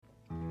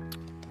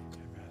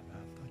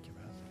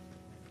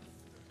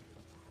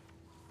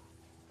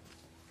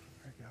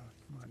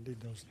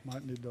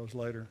Might need those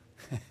later.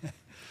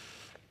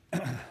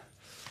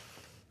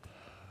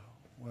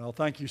 Well,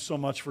 thank you so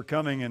much for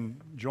coming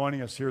and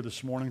joining us here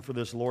this morning for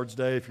this Lord's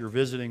Day. If you're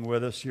visiting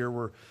with us here,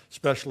 we're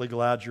especially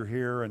glad you're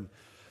here. And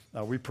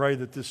we pray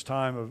that this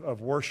time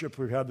of worship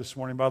we've had this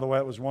morning, by the way,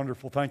 it was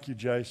wonderful. Thank you,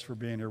 Jace, for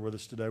being here with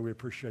us today. We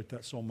appreciate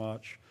that so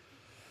much.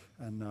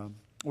 And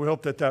we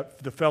hope that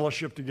the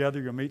fellowship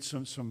together, you'll meet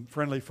some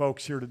friendly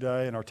folks here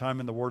today, and our time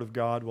in the Word of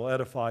God will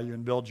edify you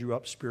and build you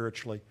up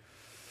spiritually.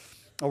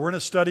 We're in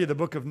a study of the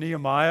book of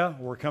Nehemiah.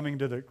 We're coming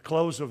to the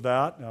close of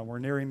that. We're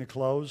nearing the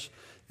close.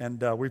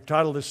 And we've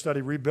titled this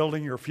study,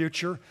 Rebuilding Your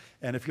Future.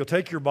 And if you'll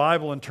take your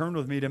Bible and turn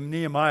with me to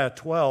Nehemiah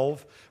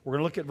 12, we're going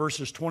to look at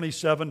verses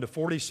 27 to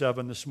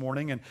 47 this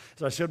morning. And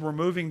as I said, we're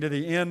moving to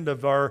the end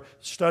of our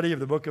study of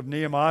the book of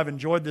Nehemiah. I've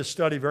enjoyed this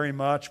study very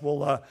much.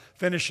 We'll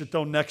finish it,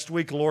 though, next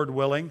week, Lord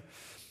willing.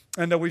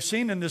 And we've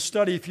seen in this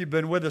study, if you've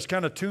been with us,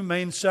 kind of two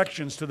main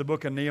sections to the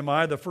book of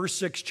Nehemiah. The first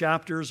 6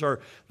 chapters are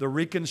the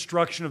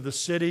reconstruction of the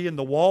city and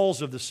the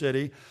walls of the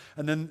city.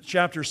 And then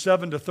chapters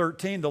 7 to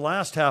 13, the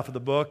last half of the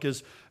book,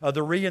 is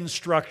the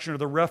reinstruction or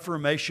the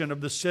reformation of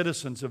the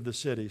citizens of the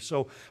city.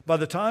 So by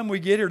the time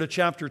we get here to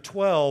chapter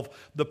 12,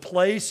 the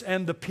place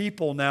and the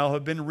people now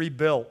have been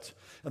rebuilt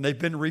and they've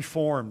been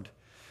reformed.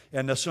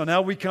 And so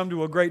now we come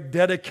to a great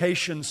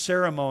dedication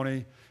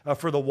ceremony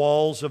for the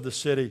walls of the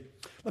city.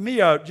 Let me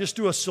just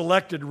do a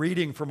selected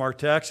reading from our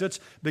text. Let's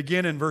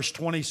begin in verse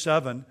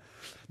 27.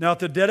 Now, at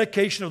the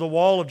dedication of the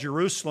wall of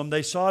Jerusalem,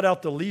 they sought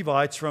out the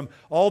Levites from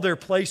all their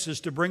places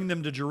to bring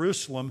them to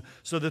Jerusalem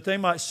so that they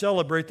might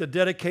celebrate the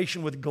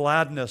dedication with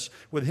gladness,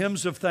 with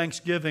hymns of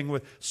thanksgiving,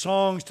 with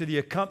songs to the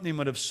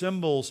accompaniment of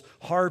cymbals,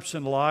 harps,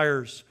 and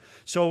lyres.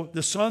 So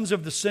the sons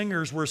of the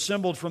singers were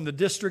assembled from the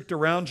district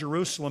around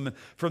Jerusalem and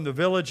from the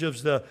village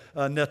of the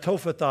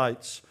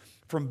Netophathites,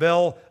 from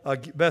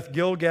Beth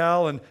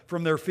Gilgal, and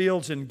from their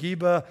fields in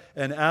Geba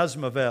and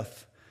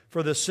Asmaveth.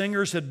 For the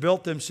singers had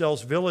built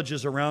themselves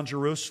villages around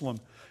Jerusalem.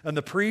 And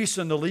the priests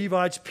and the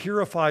Levites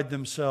purified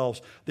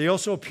themselves. They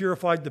also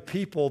purified the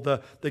people,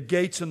 the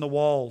gates and the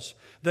walls.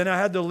 Then I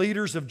had the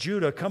leaders of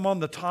Judah come on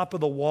the top of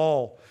the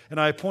wall,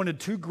 and I appointed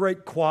 2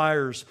 great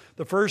choirs.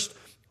 The first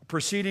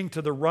proceeding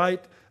to the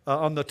right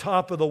on the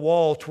top of the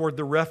wall toward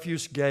the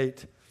refuse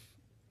gate.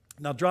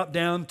 Now drop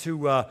down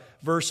to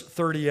verse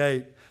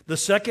 38. The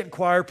second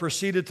choir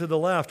proceeded to the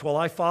left, while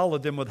I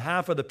followed them with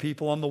half of the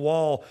people on the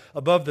wall,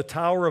 above the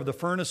tower of the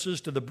furnaces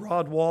to the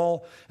broad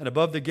wall, and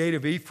above the gate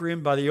of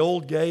Ephraim, by the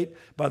old gate,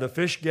 by the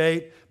fish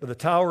gate, by the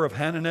tower of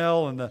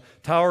Hananel, and the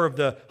tower of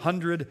the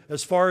 100,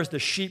 as far as the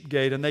sheep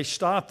gate. And they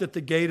stopped at the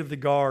gate of the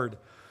guard.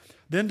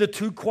 Then the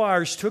 2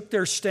 choirs took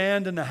their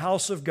stand in the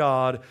house of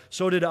God.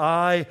 So did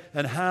I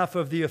and half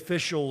of the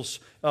officials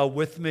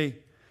with me.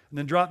 And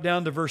then drop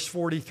down to verse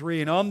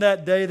 43. And on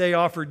that day they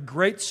offered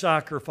great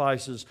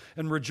sacrifices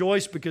and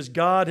rejoiced because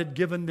God had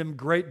given them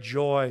great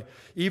joy.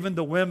 Even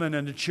the women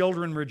and the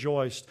children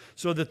rejoiced,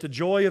 so that the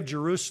joy of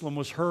Jerusalem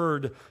was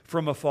heard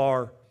from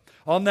afar.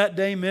 On that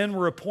day, men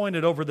were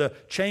appointed over the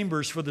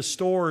chambers for the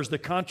stores, the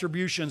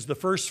contributions, the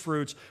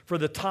firstfruits, for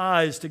the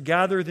tithes, to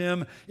gather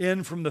them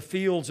in from the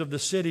fields of the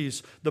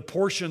cities, the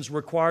portions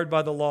required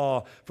by the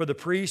law. For the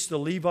priests, the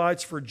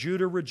Levites, for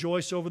Judah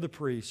rejoice over the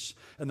priests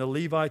and the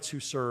Levites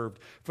who served.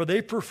 For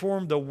they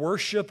performed the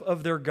worship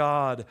of their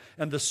God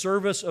and the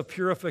service of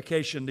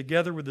purification,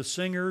 together with the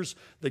singers,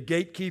 the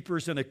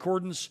gatekeepers, in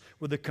accordance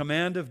with the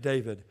command of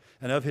David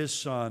and of his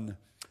son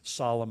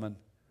Solomon.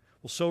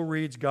 Well, so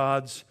reads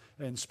God's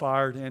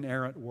inspired,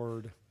 inerrant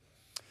word.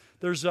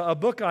 There's a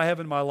book I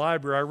have in my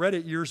library. I read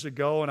it years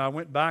ago, and I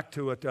went back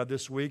to it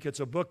this week. It's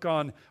a book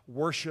on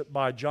worship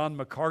by John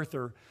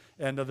MacArthur,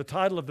 and the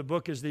title of the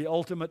book is The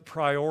Ultimate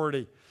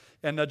Priority.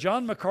 And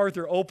John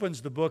MacArthur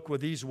opens the book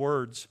with these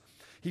words.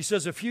 He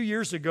says, a few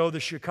years ago,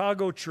 the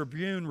Chicago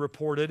Tribune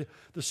reported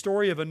the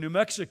story of a New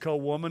Mexico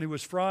woman who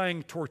was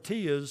frying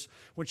tortillas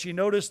when she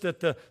noticed that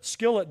the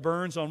skillet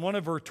burns on one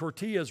of her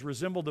tortillas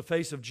resembled the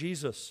face of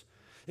Jesus.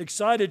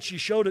 Excited, she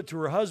showed it to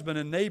her husband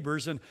and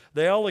neighbors, and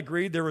they all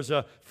agreed there was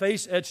a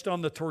face etched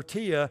on the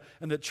tortilla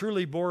and that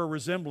truly bore a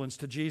resemblance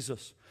to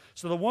Jesus.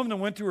 So the woman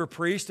went to her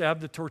priest to have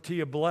the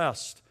tortilla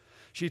blessed.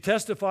 She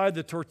testified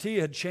the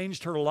tortilla had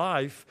changed her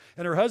life,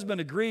 and her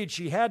husband agreed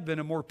she had been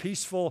a more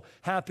peaceful,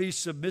 happy,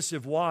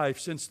 submissive wife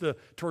since the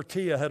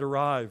tortilla had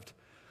arrived.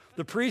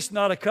 The priest,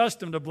 not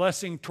accustomed to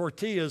blessing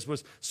tortillas,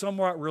 was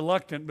somewhat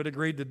reluctant but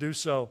agreed to do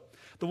so.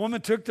 The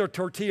woman took their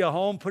tortilla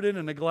home, put it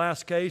in a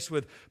glass case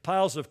with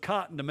piles of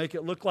cotton to make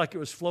it look like it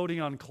was floating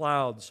on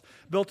clouds,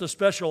 built a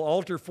special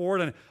altar for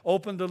it, and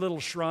opened a little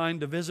shrine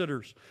to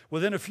visitors.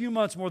 Within a few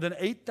months, more than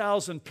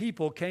 8,000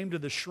 people came to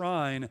the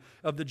shrine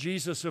of the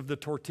Jesus of the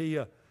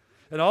tortilla.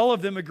 And all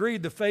of them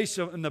agreed the face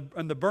and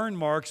the burn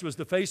marks was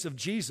the face of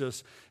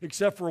Jesus,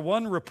 except for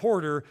one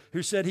reporter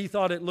who said he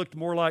thought it looked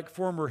more like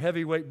former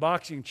heavyweight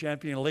boxing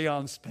champion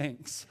Leon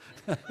Spinks.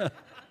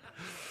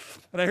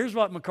 Now, here's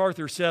what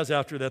MacArthur says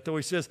after that, though.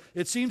 He says,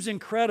 it seems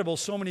incredible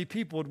so many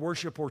people would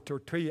worship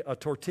a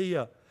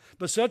tortilla.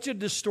 But such a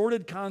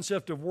distorted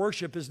concept of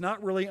worship is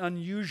not really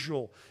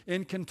unusual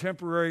in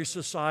contemporary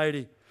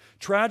society.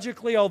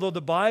 Tragically, although the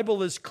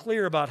Bible is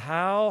clear about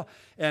how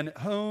and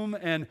whom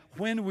and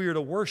when we are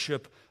to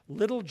worship,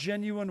 little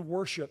genuine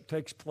worship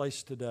takes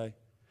place today.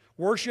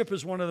 Worship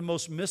is one of the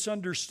most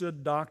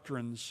misunderstood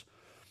doctrines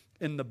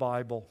in the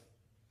Bible.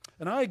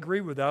 And I agree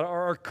with that.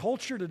 Our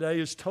culture today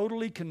is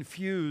totally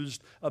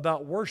confused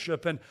about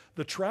worship. And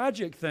the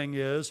tragic thing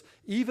is,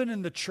 even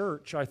in the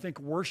church, I think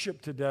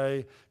worship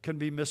today can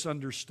be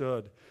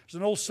misunderstood. There's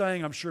an old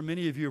saying I'm sure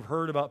many of you have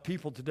heard about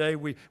people today.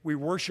 We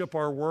worship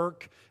our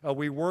work,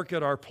 we work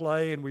at our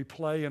play, and we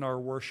play in our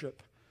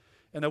worship.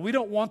 And we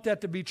don't want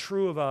that to be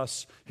true of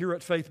us here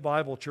at Faith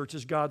Bible Church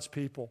as God's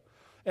people.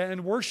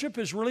 And worship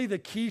is really the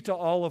key to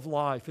all of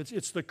life.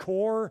 It's the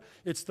core,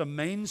 it's the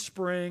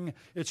mainspring,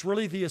 it's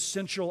really the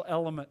essential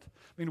element. I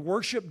mean,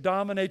 worship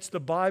dominates the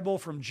Bible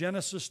from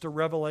Genesis to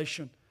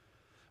Revelation.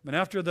 I mean,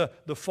 after the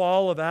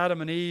fall of Adam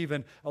and Eve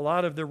and a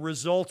lot of the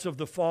results of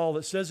the fall,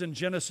 it says in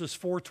Genesis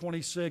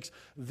 4:26,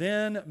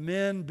 then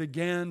men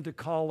began to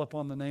call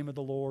upon the name of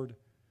the Lord.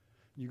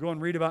 You go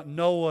and read about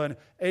Noah and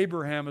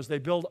Abraham as they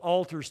build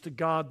altars to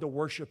God to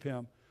worship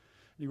Him.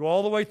 You go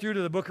all the way through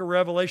to the book of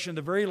Revelation,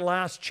 the very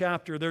last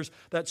chapter, there's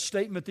that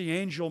statement the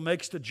angel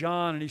makes to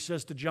John, and he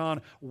says to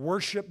John,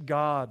 worship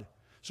God.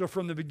 So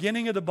from the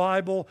beginning of the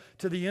Bible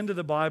to the end of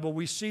the Bible,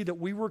 we see that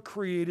we were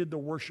created to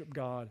worship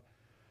God.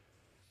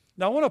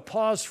 Now, I want to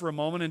pause for a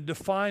moment and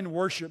define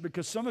worship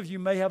because some of you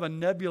may have a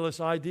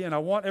nebulous idea, and I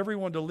want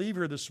everyone to leave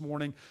here this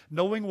morning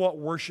knowing what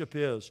worship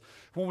is.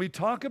 When we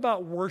talk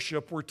about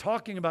worship, we're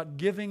talking about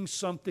giving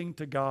something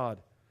to God.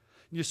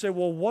 You say,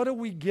 well, what do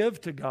we give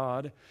to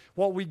God?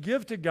 What we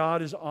give to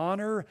God is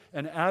honor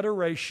and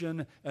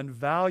adoration and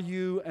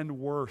value and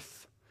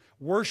worth.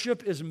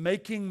 Worship is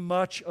making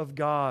much of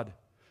God,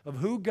 of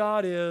who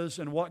God is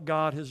and what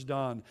God has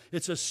done.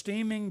 It's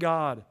esteeming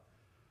God.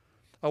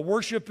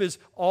 Worship is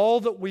all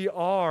that we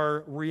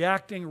are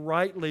reacting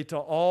rightly to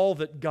all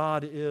that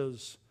God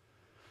is.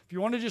 If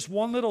you want to just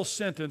one little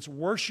sentence,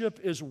 worship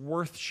is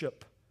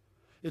worthship.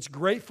 It's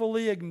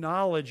gratefully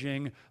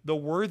acknowledging the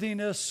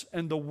worthiness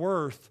and the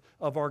worth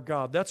of our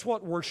God. That's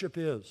what worship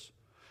is.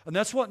 And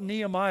that's what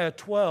Nehemiah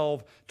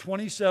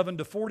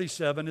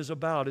 12:27-47 is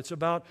about. It's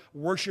about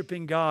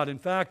worshiping God. In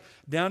fact,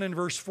 down in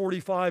verse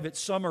 45, it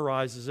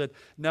summarizes it.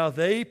 Now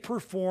they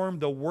perform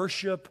the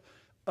worship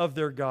of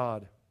their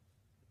God.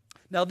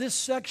 Now this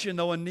section,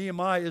 though, in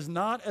Nehemiah is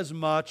not as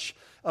much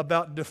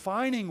about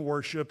defining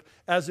worship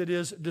as it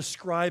is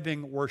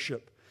describing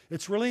worship.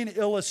 It's really an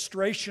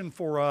illustration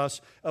for us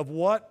of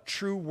what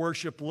true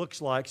worship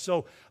looks like.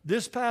 So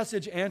this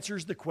passage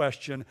answers the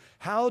question,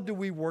 how do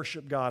we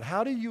worship God?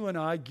 How do you and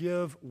I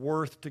give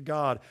worth to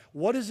God?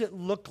 What does it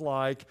look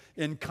like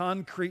in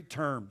concrete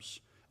terms?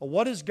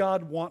 What does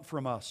God want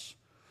from us?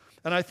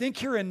 And I think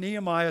here in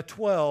Nehemiah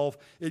 12,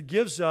 it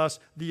gives us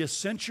the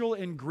essential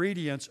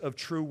ingredients of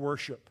true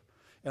worship.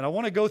 And I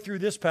want to go through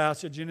this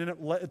passage, and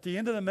at the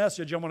end of the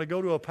message, I want to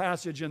go to a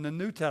passage in the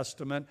New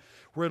Testament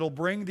where it'll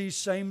bring these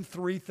same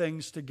three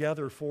things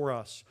together for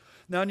us.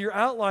 Now, in your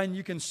outline,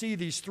 you can see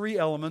these three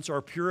elements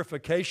are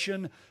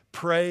purification,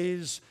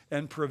 praise,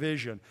 and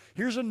provision.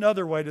 Here's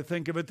another way to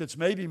think of it that's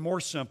maybe more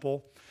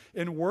simple.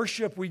 In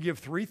worship, we give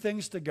three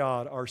things to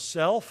God: our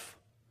self,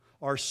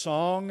 our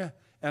song,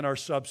 and our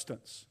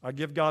substance. I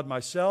give God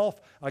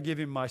myself, I give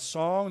Him my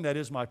song, that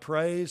is my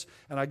praise,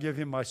 and I give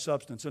Him my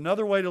substance.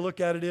 Another way to look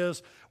at it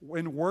is,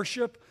 in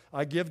worship,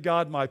 I give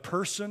God my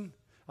person,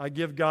 I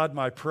give God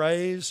my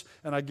praise,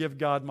 and I give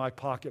God my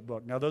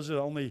pocketbook. Now those are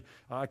the only,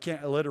 I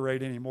can't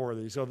alliterate any more of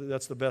these, so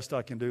that's the best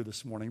I can do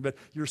this morning. But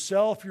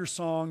yourself, your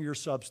song, your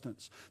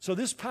substance. So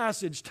this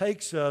passage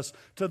takes us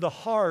to the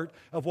heart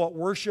of what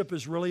worship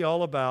is really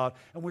all about,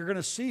 and we're going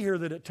to see here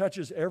that it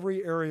touches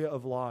every area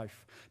of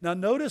life. Now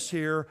notice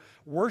here,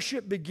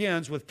 worship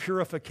begins with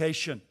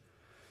purification.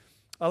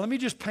 Let me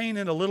just paint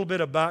in a little bit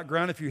of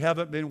background if you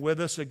haven't been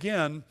with us.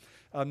 Again,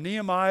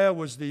 Nehemiah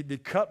was the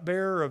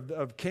cupbearer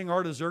of King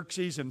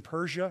Artaxerxes in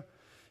Persia.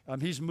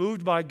 He's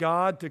moved by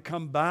God to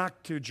come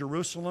back to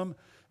Jerusalem.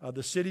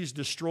 The city's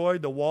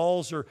destroyed, the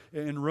walls are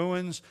in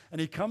ruins, and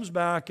he comes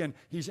back and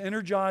he's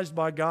energized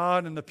by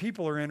God, and the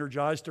people are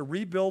energized to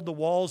rebuild the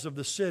walls of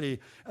the city.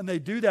 And they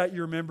do that,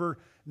 you remember,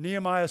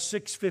 Nehemiah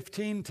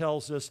 6:15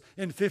 tells us,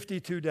 in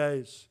 52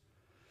 days.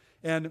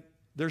 And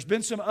there's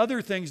been some other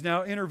things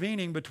now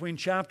intervening between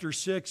chapter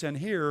 6 and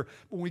here.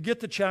 When we get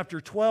to chapter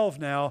 12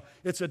 now,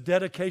 it's a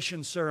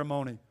dedication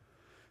ceremony.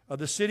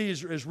 The city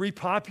is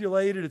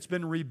repopulated, it's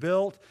been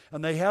rebuilt,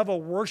 and they have a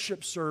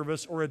worship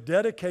service or a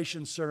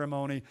dedication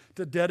ceremony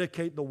to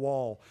dedicate the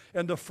wall.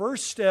 And the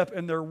first step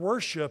in their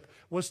worship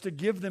was to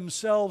give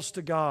themselves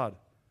to God.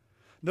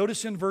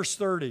 Notice in verse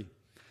 30,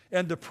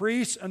 and the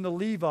priests and the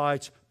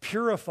Levites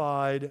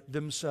purified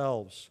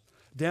themselves.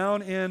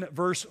 Down in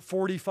verse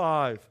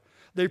 45,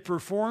 they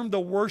performed the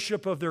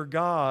worship of their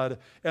God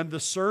and the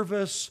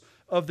service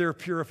of their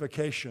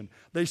purification.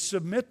 They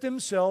submit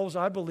themselves,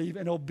 I believe,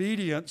 in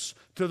obedience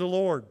to the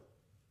Lord.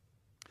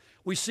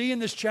 We see in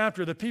this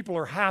chapter that people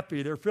are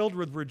happy. They're filled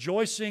with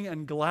rejoicing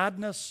and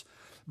gladness,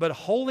 but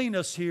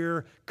holiness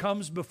here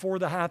comes before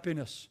the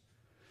happiness.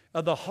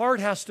 The heart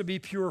has to be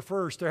pure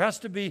first. There has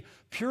to be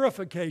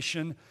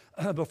purification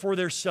before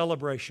there's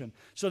celebration.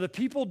 So the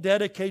people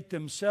dedicate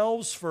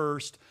themselves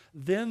first,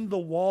 then the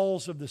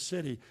walls of the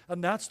city.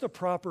 And that's the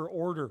proper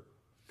order.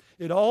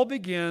 It all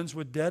begins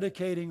with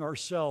dedicating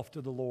ourselves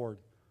to the Lord.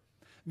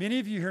 Many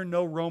of you here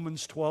know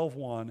Romans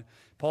 12:1.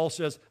 Paul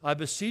says, I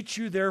beseech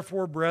you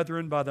therefore,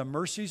 brethren, by the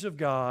mercies of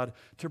God,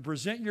 to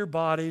present your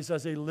bodies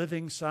as a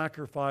living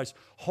sacrifice,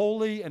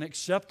 holy and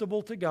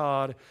acceptable to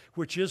God,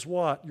 which is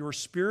what? Your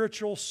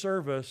spiritual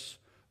service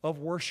of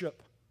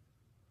worship.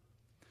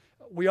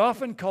 We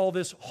often call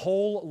this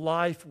whole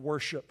life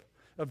worship,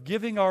 of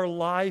giving our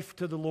life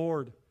to the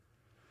Lord.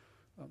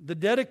 The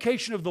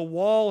dedication of the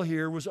wall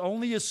here was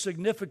only as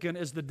significant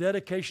as the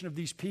dedication of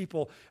these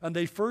people, and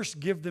they first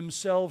give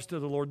themselves to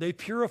the Lord. They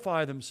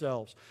purify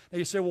themselves. And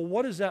you say, well,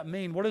 what does that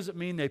mean? What does it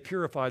mean they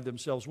purified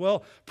themselves?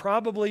 Well,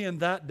 probably in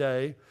that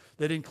day,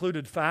 that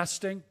included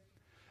fasting.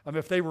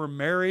 If they were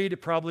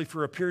married, probably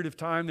for a period of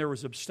time, there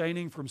was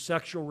abstaining from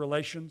sexual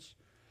relations.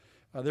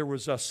 There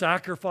was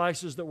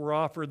sacrifices that were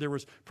offered. There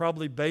was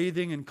probably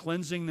bathing and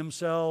cleansing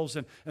themselves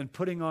and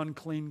putting on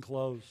clean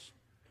clothes.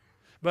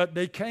 But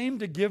they came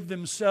to give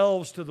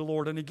themselves to the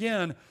Lord. And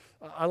again,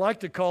 I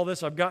like to call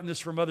this, I've gotten this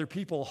from other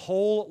people,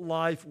 whole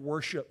life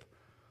worship.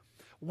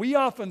 We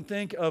often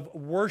think of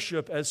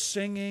worship as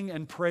singing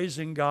and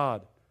praising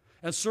God.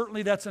 And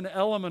certainly that's an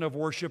element of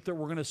worship that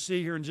we're going to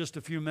see here in just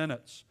a few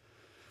minutes.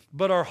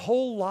 But our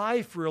whole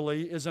life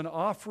really is an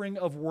offering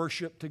of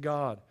worship to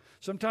God.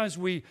 Sometimes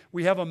we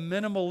have a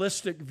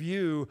minimalistic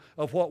view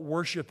of what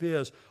worship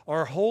is.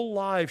 Our whole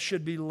life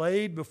should be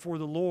laid before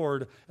the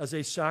Lord as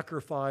a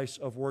sacrifice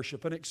of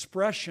worship, an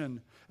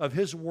expression of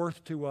His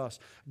worth to us.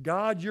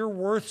 God, you're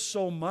worth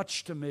so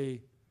much to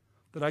me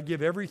that I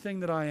give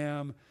everything that I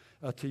am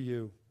to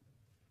you.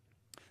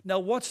 Now,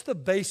 what's the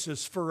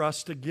basis for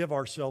us to give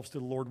ourselves to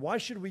the Lord? Why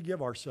should we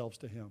give ourselves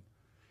to Him?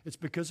 It's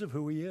because of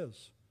who He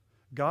is.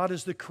 God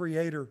is the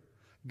Creator.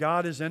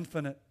 God is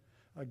infinite.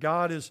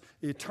 God is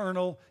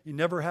eternal. He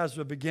never has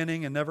a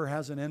beginning and never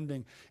has an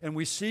ending. And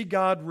we see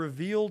God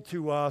revealed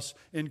to us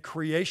in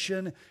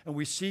creation, and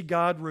we see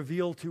God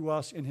revealed to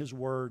us in His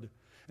Word.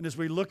 And as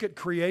we look at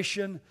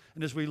creation,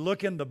 and as we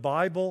look in the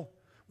Bible,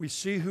 we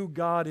see who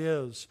God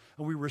is,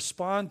 and we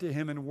respond to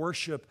Him in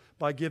worship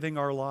by giving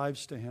our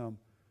lives to Him.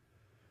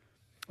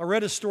 I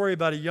read a story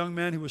about a young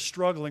man who was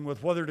struggling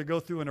with whether to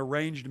go through an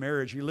arranged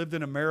marriage. He lived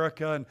in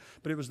America,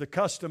 but it was the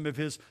custom of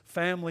his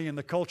family and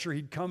the culture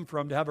he'd come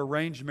from to have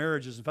arranged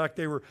marriages. In fact,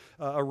 they were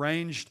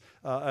arranged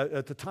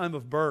at the time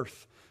of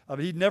birth.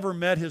 He'd never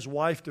met his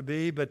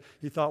wife-to-be, but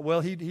he thought, well,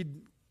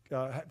 he'd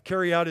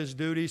carry out his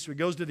duties. So he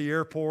goes to the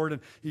airport,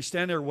 and he's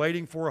standing there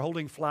waiting for her,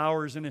 holding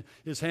flowers in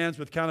his hands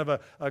with kind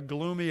of a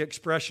gloomy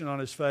expression on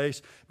his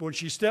face. But when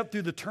she stepped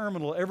through the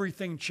terminal,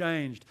 everything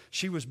changed.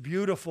 She was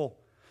beautiful.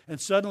 And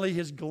suddenly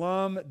his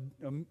glum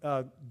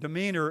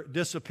demeanor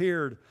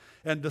disappeared.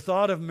 And the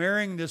thought of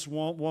marrying this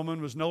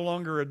woman was no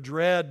longer a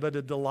dread, but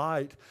a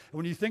delight. And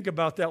when you think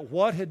about that,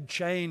 what had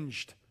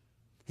changed?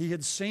 He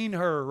had seen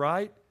her,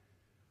 right?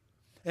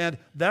 And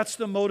that's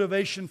the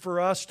motivation for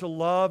us to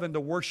love and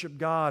to worship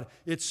God.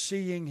 It's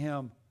seeing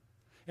Him.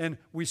 And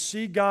we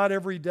see God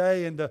every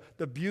day in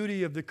the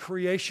beauty of the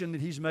creation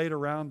that He's made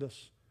around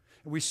us.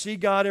 We see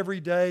God every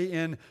day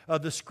in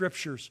the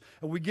Scriptures.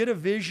 And we get a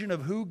vision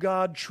of who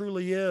God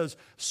truly is.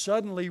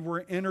 Suddenly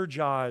we're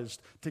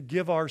energized to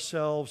give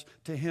ourselves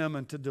to Him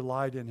and to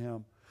delight in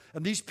Him.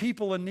 And these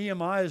people in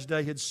Nehemiah's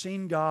day had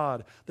seen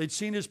God. They'd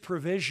seen His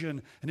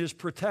provision and His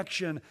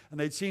protection, and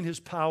they'd seen His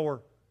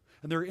power.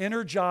 And they're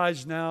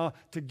energized now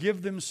to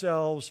give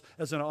themselves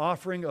as an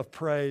offering of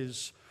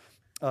praise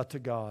to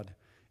God.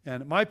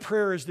 And my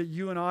prayer is that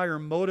you and I are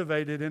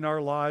motivated in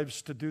our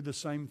lives to do the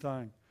same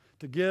thing.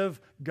 To give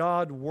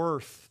God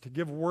worth, to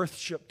give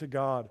worship to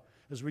God.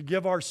 As we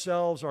give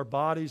ourselves, our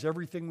bodies,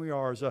 everything we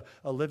are as a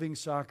living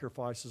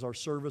sacrifice, as our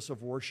service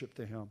of worship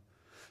to Him.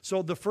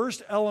 So the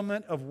first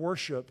element of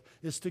worship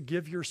is to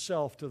give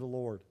yourself to the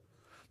Lord.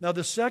 Now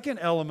the second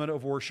element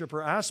of worship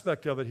or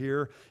aspect of it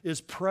here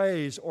is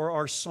praise or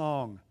our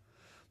song.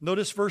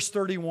 Notice verse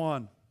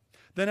 31.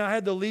 Then I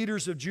had the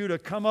leaders of Judah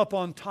come up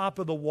on top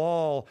of the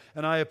wall,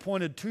 and I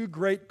appointed two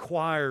great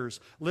choirs.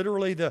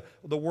 Literally, the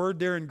word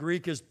there in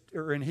Greek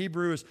or in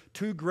Hebrew is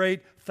two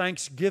great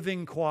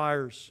thanksgiving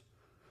choirs.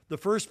 The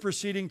first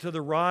proceeding to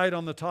the right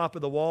on the top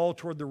of the wall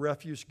toward the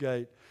refuse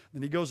gate.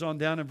 Then he goes on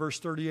down in verse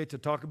 38 to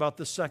talk about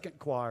the second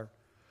choir.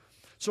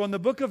 So in the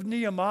book of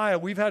Nehemiah,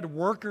 we've had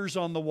workers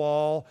on the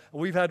wall,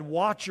 we've had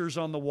watchers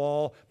on the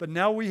wall, but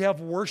now we have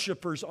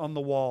worshipers on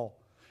the wall.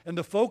 And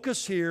the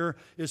focus here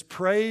is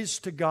praise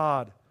to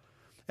God.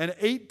 And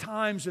 8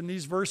 times in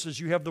these verses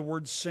you have the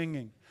word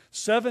singing.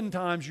 7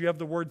 times you have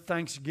the word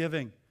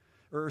thanksgiving,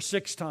 or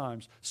 6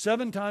 times.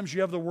 7 times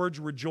you have the words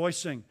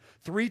rejoicing.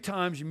 3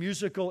 times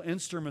musical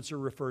instruments are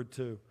referred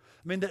to.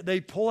 I mean, they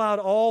pull out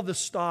all the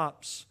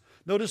stops.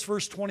 Notice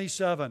verse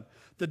 27.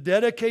 The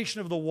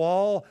dedication of the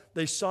wall,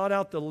 they sought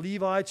out the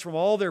Levites from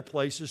all their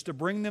places to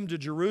bring them to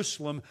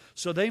Jerusalem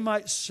so they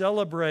might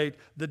celebrate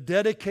the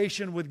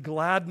dedication with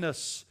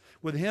gladness,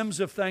 with hymns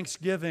of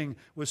thanksgiving,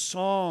 with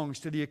songs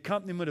to the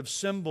accompaniment of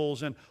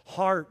cymbals and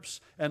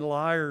harps and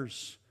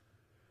lyres.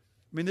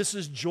 I mean, this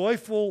is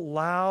joyful,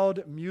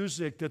 loud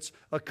music that's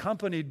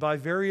accompanied by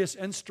various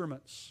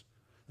instruments.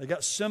 They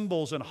got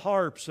cymbals and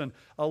harps, and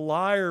a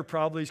lyre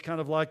probably is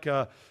kind of like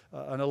an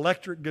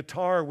electric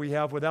guitar we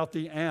have without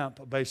the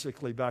amp,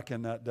 basically, back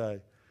in that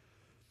day.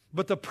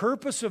 But the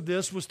purpose of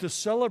this was to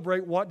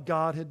celebrate what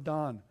God had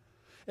done.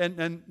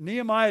 And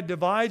Nehemiah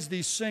divides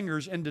these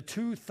singers into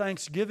two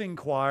thanksgiving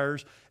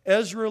choirs.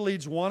 Ezra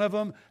leads one of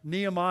them,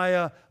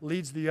 Nehemiah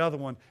leads the other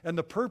one. And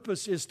the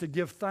purpose is to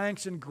give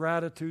thanks and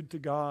gratitude to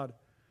God.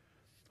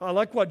 I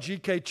like what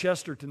G.K.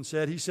 Chesterton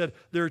said. He said,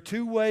 there are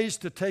two ways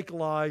to take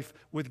life,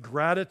 with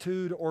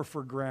gratitude or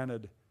for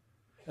granted.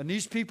 And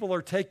these people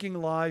are taking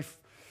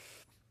life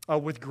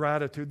with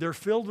gratitude. They're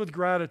filled with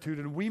gratitude,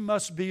 and we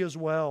must be as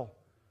well.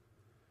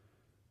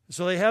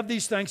 So they have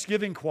these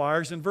thanksgiving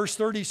choirs, and verse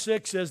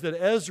 36 says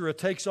that Ezra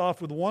takes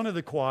off with one of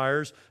the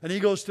choirs, and he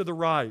goes to the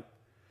right.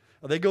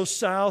 They go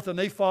south, and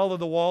they follow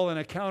the wall in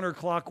a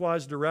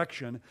counterclockwise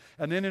direction.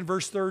 And then in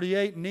verse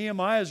 38,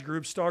 Nehemiah's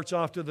group starts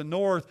off to the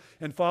north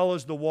and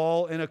follows the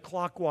wall in a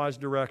clockwise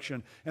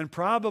direction. And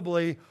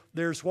probably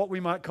there's what we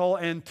might call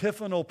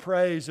antiphonal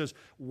praise, as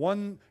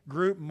one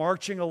group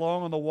marching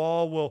along on the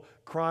wall will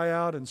cry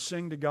out and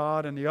sing to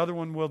God, and the other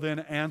one will then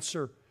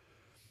answer.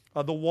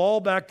 The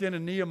wall back then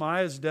in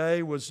Nehemiah's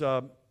day was,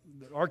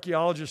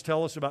 archaeologists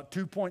tell us, about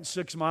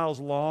 2.6 miles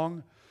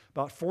long,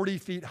 about 40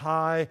 feet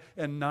high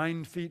and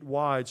 9 feet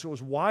wide. So it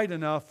was wide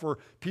enough for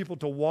people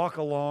to walk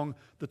along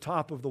the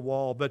top of the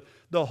wall. But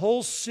the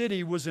whole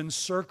city was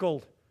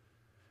encircled.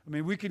 I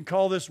mean, we can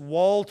call this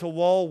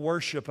wall-to-wall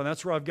worship, and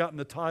that's where I've gotten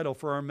the title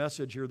for our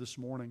message here this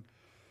morning.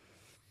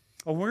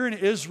 When we were in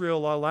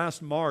Israel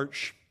last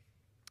March,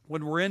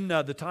 when we're in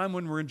the time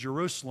when we're in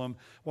Jerusalem,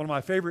 one of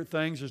my favorite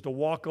things is to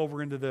walk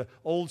over into the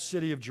old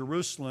city of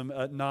Jerusalem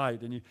at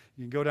night. And you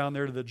can go down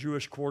there to the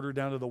Jewish quarter,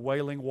 down to the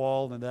Wailing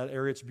Wall, and that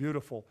area. It's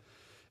beautiful.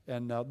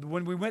 And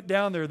when we went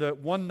down there, the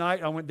one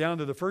night I went down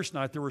to, the first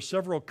night, there were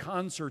several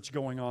concerts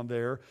going on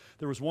there.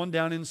 There was one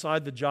down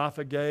inside the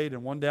Jaffa Gate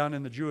and one down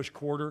in the Jewish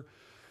quarter.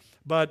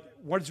 But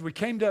once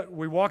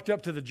we walked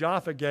up to the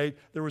Jaffa Gate,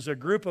 there was a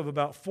group of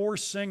about 4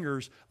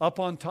 singers up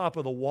on top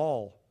of the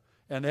wall.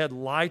 And they had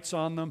lights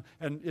on them.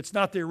 And it's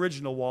not the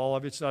original wall.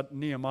 It's not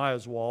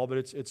Nehemiah's wall, but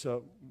it's a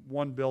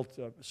one built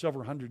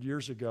several hundred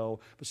years ago.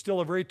 But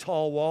still a very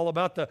tall wall,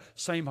 about the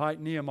same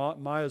height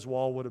Nehemiah's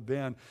wall would have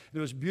been. It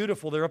was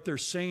beautiful. They're up there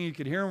singing. You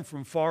could hear them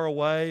from far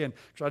away. And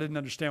I didn't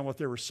understand what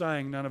they were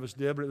saying. None of us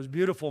did. But it was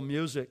beautiful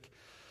music.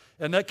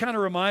 And that kind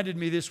of reminded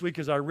me this week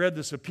as I read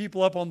this of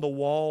people up on the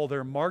wall.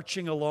 They're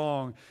marching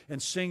along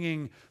and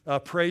singing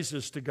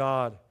praises to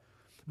God.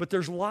 But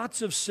there's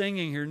lots of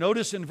singing here.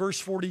 Notice in verse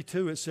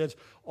 42 it says,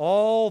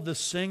 all the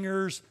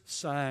singers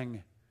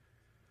sang.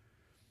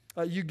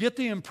 You get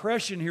the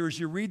impression here as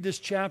you read this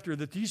chapter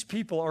that these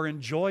people are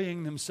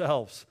enjoying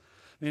themselves.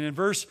 I mean, in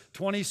verse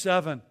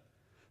 27,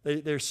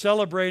 they're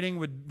celebrating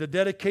with the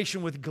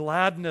dedication with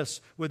gladness,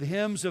 with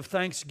hymns of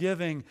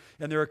thanksgiving,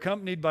 and they're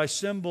accompanied by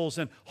cymbals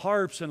and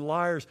harps and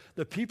lyres.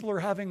 The people are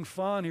having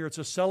fun here. It's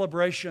a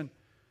celebration.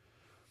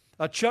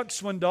 Chuck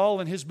Swindoll,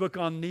 in his book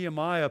on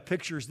Nehemiah,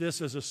 pictures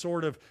this as a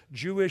sort of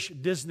Jewish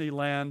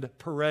Disneyland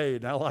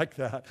parade. I like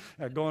that,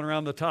 going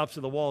around the tops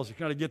of the walls. You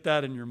kind of get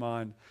that in your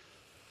mind.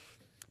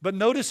 But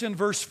notice in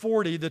verse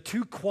 40, the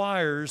 2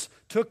 choirs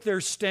took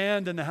their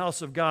stand in the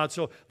house of God.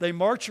 So they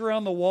march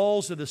around the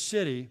walls of the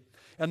city,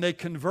 and they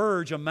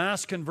converge. A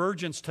mass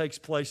convergence takes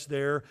place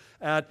there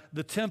at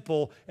the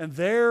temple. And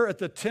there at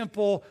the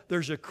temple,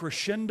 there's a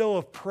crescendo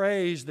of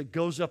praise that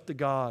goes up to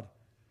God.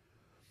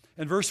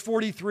 And verse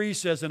 43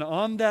 says, and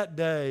on that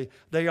day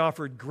they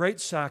offered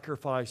great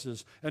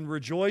sacrifices and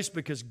rejoiced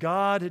because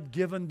God had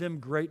given them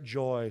great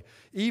joy.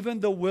 Even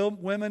the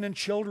women and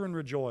children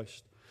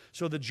rejoiced.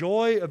 So the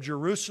joy of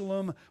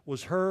Jerusalem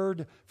was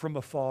heard from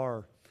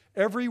afar.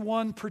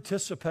 Everyone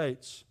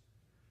participates.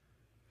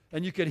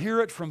 And you can hear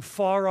it from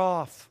far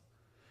off.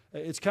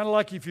 It's kind of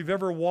like if you've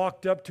ever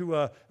walked up to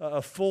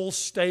a full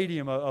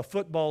stadium, a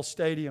football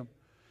stadium.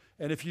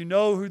 And if you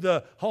know who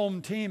the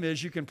home team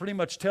is, you can pretty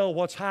much tell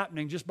what's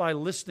happening just by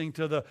listening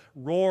to the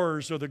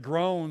roars or the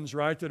groans,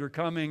 right, that are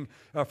coming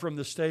from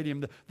the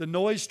stadium. The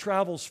noise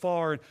travels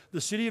far. And the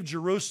city of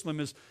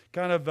Jerusalem is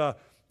kind of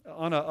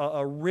on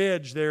a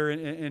ridge there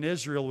in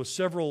Israel with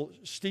several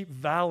steep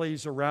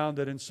valleys around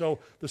it. And so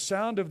the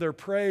sound of their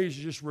praise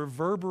is just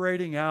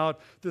reverberating out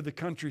through the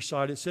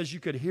countryside. It says you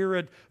could hear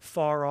it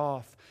far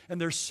off. And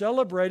they're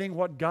celebrating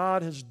what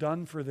God has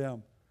done for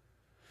them.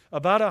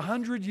 About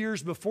 100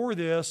 years before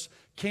this,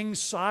 King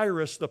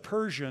Cyrus the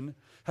Persian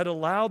had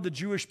allowed the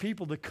Jewish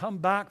people to come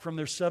back from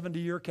their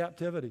 70-year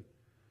captivity.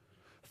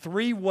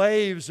 3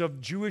 waves of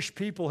Jewish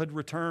people had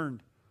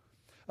returned.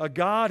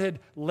 God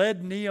had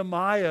led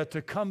Nehemiah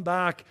to come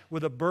back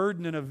with a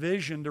burden and a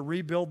vision to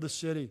rebuild the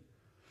city.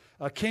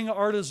 King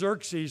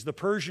Artaxerxes, the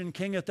Persian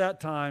king at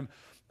that time,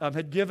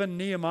 had given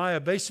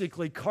Nehemiah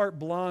basically carte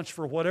blanche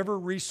for whatever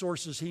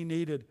resources he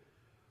needed.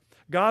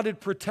 God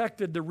had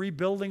protected the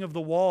rebuilding of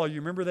the wall.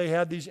 You remember they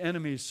had these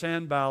enemies,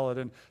 Sanballat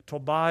and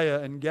Tobiah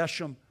and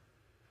Geshem.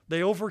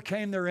 They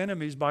overcame their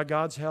enemies by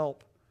God's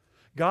help.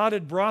 God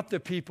had brought the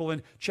people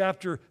in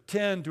chapter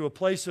 10 to a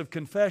place of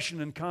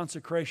confession and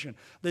consecration.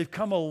 They've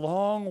come a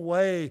long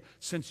way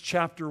since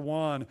chapter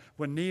 1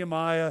 when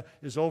Nehemiah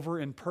is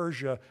over in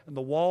Persia and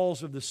the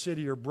walls of the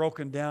city are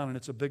broken down and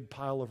it's a big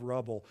pile of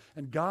rubble.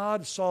 And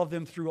God saw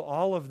them through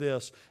all of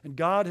this, and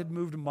God had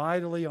moved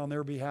mightily on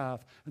their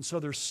behalf. And so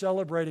they're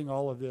celebrating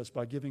all of this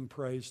by giving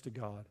praise to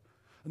God.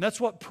 And that's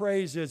what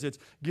praise is. It's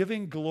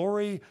giving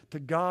glory to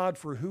God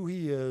for who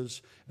He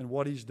is and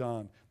what He's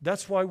done.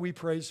 That's why we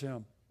praise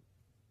Him.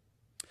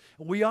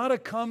 We ought to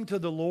come to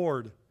the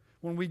Lord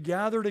when we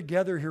gather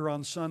together here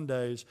on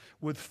Sundays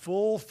with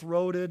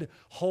full-throated,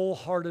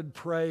 wholehearted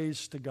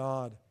praise to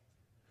God.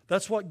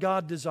 That's what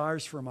God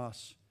desires from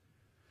us.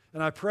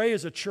 And I pray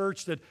as a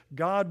church that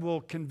God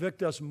will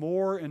convict us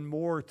more and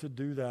more to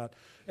do that.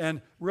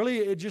 And really,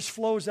 it just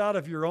flows out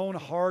of your own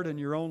heart and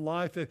your own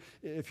life.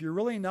 If you're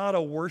really not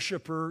a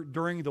worshiper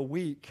during the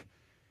week,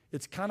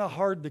 it's kind of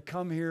hard to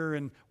come here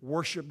and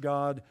worship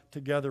God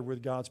together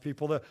with God's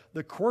people.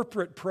 The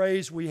corporate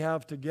praise we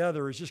have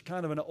together is just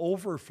kind of an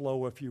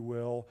overflow, if you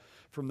will,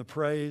 from the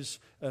praise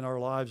in our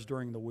lives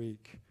during the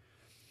week.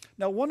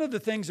 Now, one of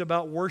the things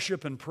about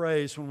worship and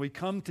praise when we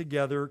come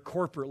together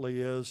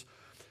corporately is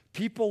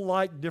people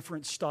like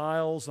different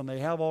styles and they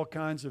have all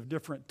kinds of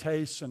different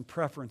tastes and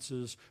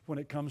preferences when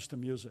it comes to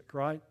music,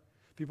 right?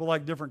 People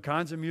like different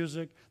kinds of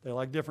music. They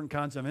like different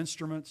kinds of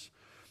instruments.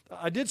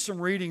 I did some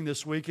reading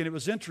this week, and it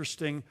was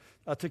interesting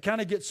to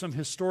kind of get some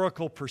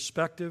historical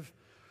perspective.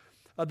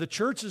 The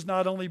church has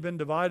not only been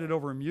divided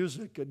over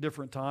music at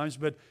different times,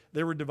 but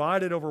they were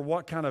divided over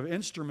what kind of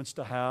instruments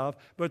to have.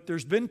 But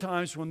there's been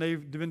times when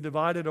they've been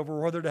divided over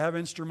whether to have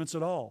instruments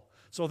at all.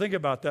 So think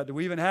about that. Do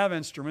we even have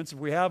instruments? If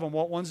we have them,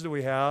 what ones do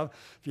we have?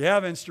 If you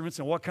have instruments,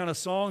 and what kind of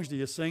songs do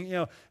you sing? You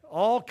know,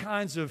 all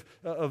kinds of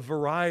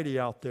variety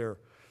out there.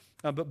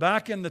 But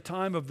back in the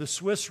time of the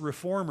Swiss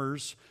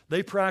reformers,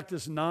 they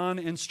practiced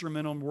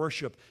non-instrumental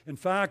worship. In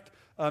fact,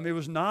 it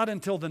was not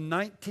until the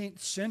 19th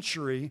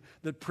century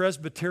that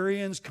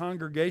Presbyterians,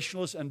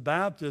 Congregationalists, and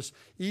Baptists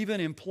even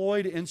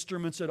employed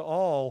instruments at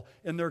all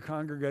in their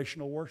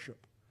congregational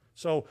worship.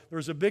 So there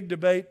was a big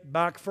debate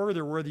back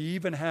further where they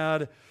even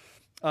had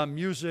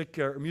music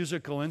or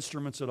musical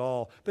instruments at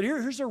all. But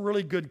here's a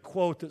really good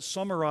quote that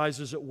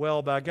summarizes it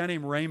well by a guy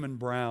named Raymond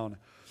Brown.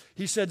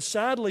 He said,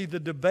 "Sadly,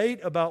 the debate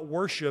about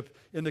worship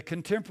in the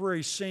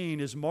contemporary scene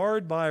is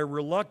marred by a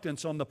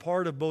reluctance on the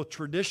part of both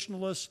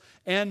traditionalists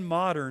and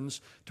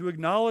moderns to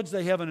acknowledge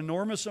they have an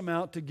enormous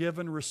amount to give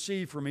and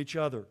receive from each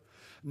other.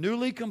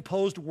 Newly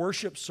composed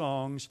worship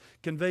songs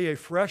convey a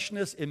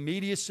freshness,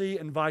 immediacy,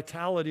 and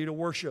vitality to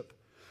worship.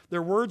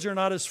 Their words are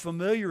not as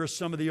familiar as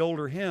some of the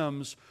older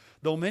hymns,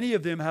 though many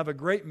of them have a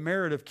great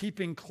merit of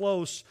keeping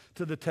close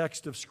to the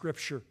text of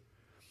Scripture.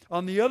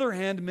 On the other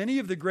hand, many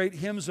of the great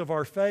hymns of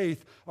our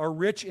faith are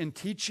rich in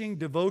teaching,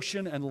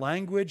 devotion, and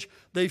language.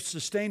 They've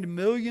sustained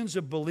millions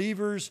of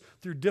believers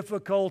through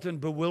difficult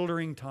and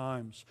bewildering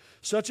times.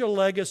 Such a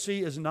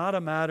legacy is not a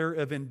matter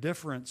of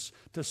indifference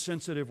to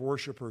sensitive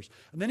worshipers."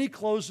 And then he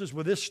closes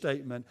with this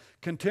statement: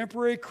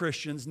 "Contemporary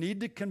Christians need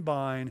to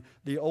combine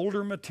the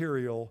older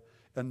material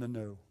and the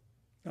new."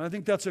 And I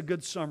think that's a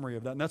good summary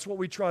of that. And that's what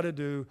we try to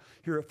do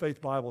here at Faith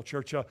Bible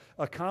Church, a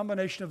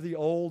combination of the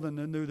old and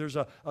the new. There's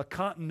a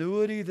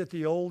continuity that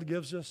the old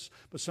gives us,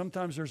 but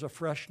sometimes there's a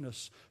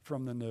freshness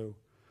from the new.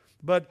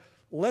 But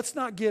let's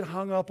not get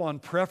hung up on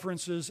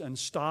preferences and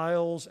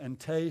styles and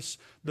tastes.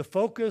 The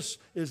focus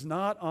is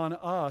not on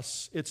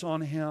us, it's on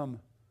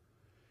Him.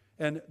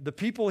 And the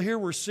people here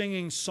were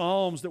singing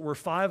psalms that were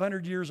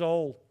 500 years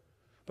old,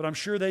 but I'm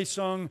sure they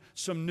sung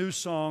some new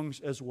songs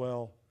as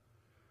well.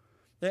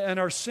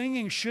 And our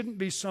singing shouldn't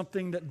be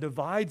something that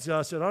divides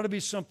us. It ought to be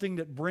something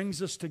that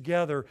brings us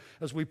together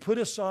as we put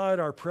aside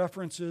our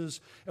preferences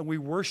and we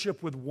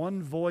worship with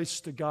one voice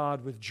to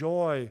God, with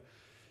joy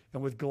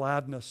and with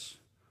gladness.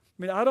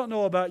 I mean, I don't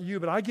know about you,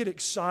 but I get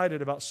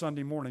excited about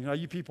Sunday morning. Now,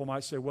 you people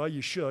might say, well,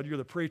 you should. You're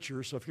the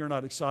preacher, so if you're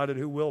not excited,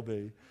 who will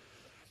be?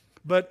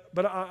 But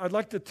I'd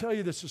like to tell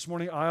you this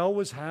morning, I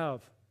always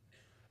have.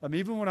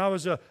 Even when I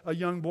was a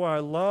young boy, I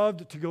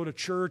loved to go to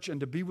church and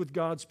to be with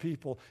God's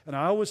people, and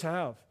I always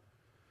have.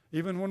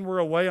 Even when we're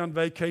away on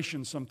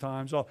vacation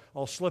sometimes,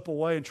 I'll slip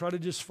away and try to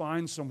just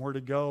find somewhere to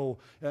go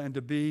and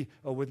to be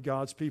with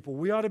God's people.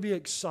 We ought to be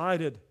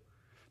excited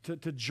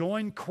to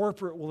join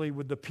corporately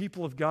with the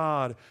people of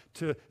God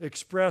to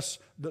express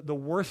the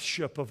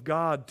worship of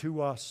God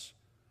to us.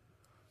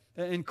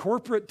 In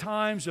corporate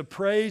times of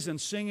praise and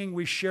singing,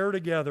 we share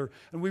together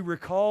and we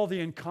recall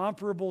the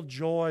incomparable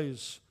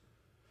joys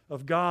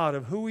of God,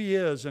 of who He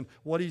is and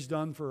what He's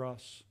done for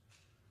us.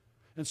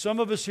 And some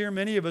of us here,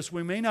 many of us,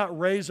 we may not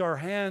raise our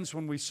hands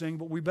when we sing,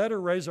 but we better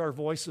raise our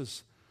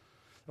voices.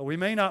 We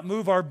may not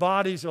move our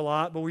bodies a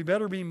lot, but we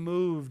better be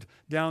moved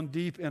down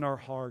deep in our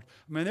heart.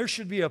 There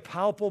should be a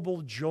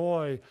palpable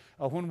joy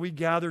when we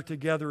gather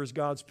together as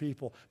God's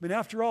people.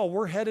 After all,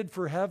 we're headed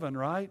for heaven,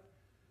 right?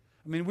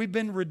 I mean, we've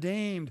been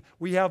redeemed.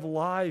 We have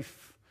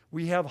life.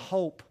 We have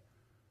hope.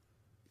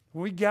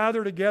 When we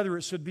gather together,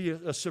 it should be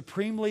a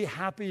supremely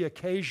happy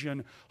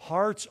occasion,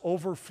 hearts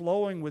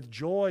overflowing with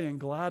joy and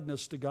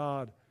gladness to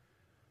God.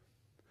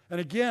 And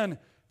again,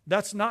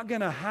 that's not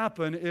going to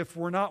happen if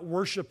we're not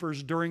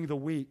worshipers during the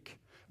week.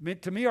 I mean,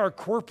 to me, our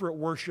corporate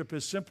worship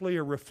is simply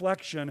a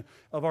reflection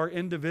of our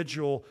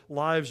individual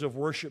lives of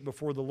worship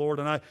before the Lord.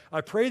 And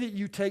I pray that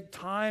you take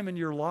time in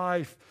your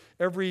life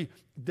every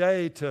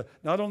day to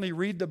not only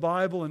read the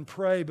Bible and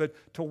pray, but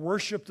to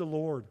worship the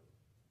Lord.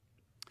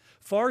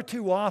 Far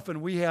too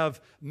often we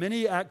have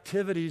many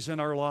activities in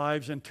our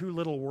lives and too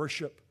little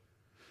worship.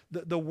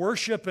 The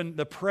worship and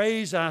the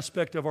praise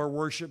aspect of our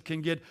worship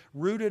can get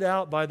rooted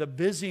out by the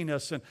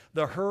busyness and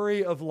the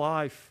hurry of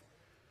life.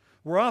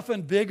 We're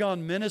often big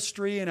on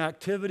ministry and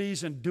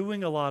activities and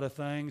doing a lot of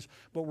things,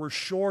 but we're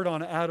short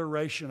on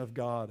adoration of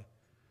God.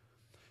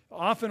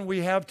 Often we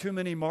have too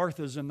many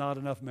Marthas and not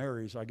enough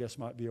Marys, I guess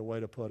might be a way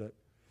to put it.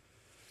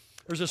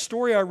 There's a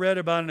story I read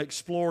about an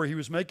explorer. He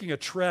was making a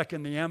trek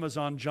in the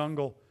Amazon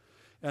jungle.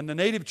 And the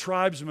native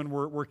tribesmen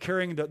were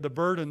carrying the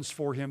burdens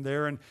for him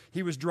there, and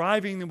he was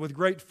driving them with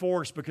great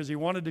force because he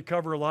wanted to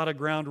cover a lot of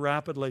ground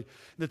rapidly.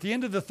 And at the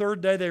end of the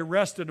third day, they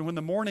rested, and when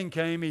the morning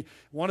came, he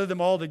wanted them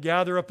all to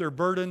gather up their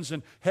burdens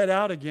and head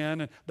out again,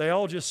 and they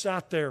all just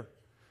sat there.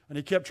 And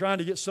he kept trying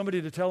to get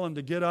somebody to tell him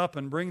to get up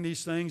and bring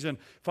these things, and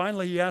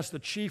finally he asked the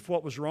chief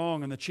what was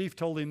wrong, and the chief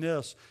told him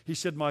this. He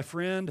said, "My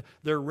friend,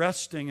 they're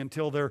resting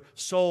until their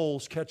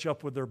souls catch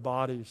up with their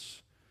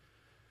bodies."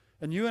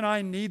 And you and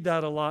I need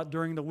that a lot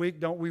during the week,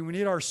 don't we? We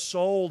need our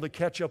soul to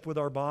catch up with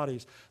our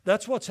bodies.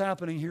 That's what's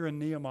happening here in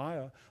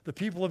Nehemiah. The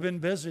people have been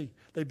busy.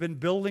 They've been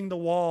building the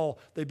wall.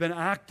 They've been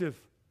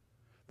active.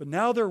 But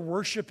now they're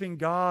worshiping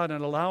God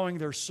and allowing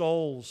their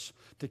souls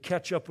to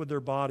catch up with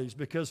their bodies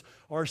because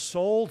our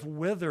souls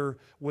wither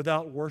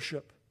without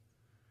worship.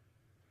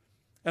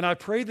 And I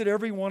pray that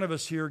every one of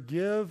us here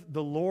give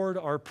the Lord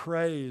our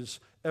praise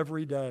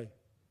every day.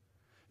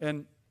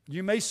 And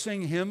you may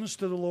sing hymns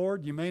to the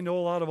Lord. You may know a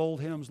lot of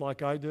old hymns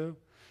like I do.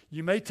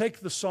 You may take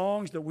the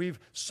songs that we've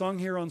sung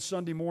here on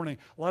Sunday morning.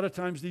 A lot of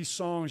times these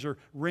songs are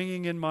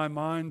ringing in my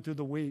mind through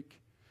the week.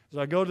 As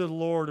I go to the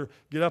Lord or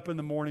get up in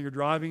the morning or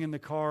driving in the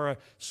car, I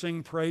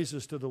sing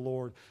praises to the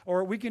Lord.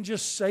 Or we can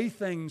just say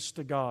things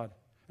to God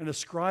and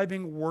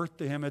ascribing worth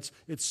to Him. It's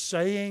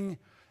saying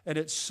and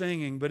it's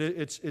singing, but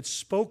it's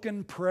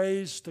spoken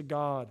praise to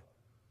God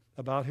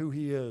about who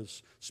He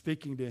is,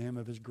 speaking to Him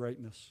of His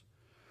greatness.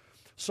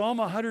 Psalm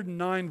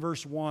 109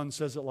 verse 1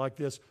 says it like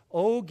this,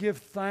 "Oh, give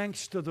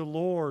thanks to the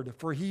Lord,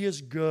 for He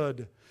is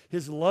good.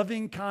 His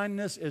loving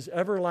kindness is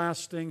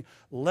everlasting.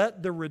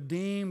 Let the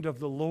redeemed of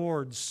the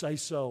Lord say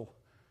so."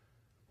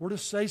 We're to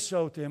say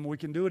so to Him. We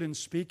can do it in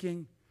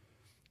speaking,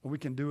 and we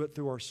can do it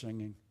through our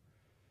singing.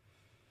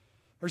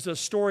 There's a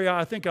story,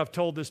 I think I've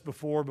told this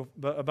before,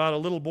 about a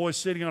little boy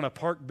sitting on a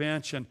park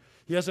bench, and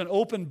he has an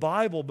open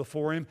Bible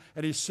before him,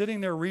 and he's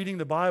sitting there reading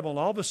the Bible, and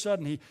all of a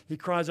sudden he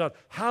cries out,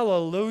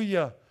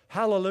 "Hallelujah!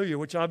 Hallelujah,"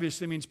 which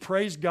obviously means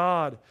praise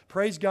God.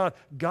 Praise God.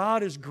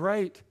 God is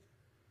great.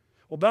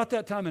 Well, about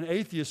that time, an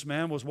atheist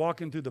man was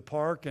walking through the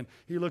park, and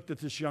he looked at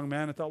this young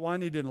man and thought, well, I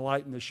need to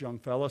enlighten this young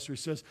fella. So he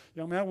says,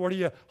 "Young man, what are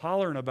you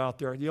hollering about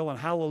there, yelling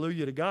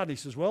hallelujah to God?" And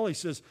he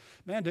says,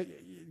 "Man,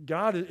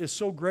 God is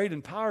so great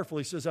and powerful."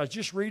 He says, "I was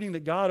just reading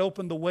that God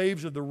opened the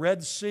waves of the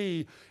Red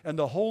Sea, and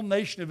the whole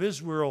nation of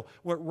Israel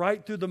went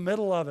right through the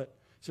middle of it."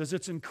 He says,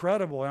 "It's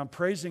incredible. I'm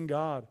praising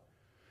God."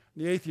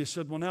 And the atheist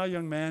said, "Well, now,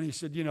 young man," he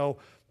said,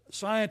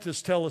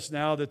 "scientists tell us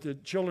now that the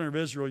children of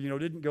Israel,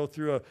 didn't go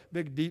through a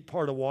big, deep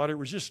part of water. It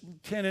was just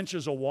 10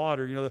 inches of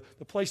water.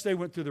 The place they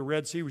went through, the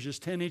Red Sea, was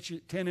just 10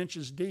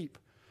 inches deep.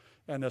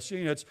 And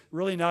it's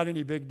really not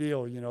any big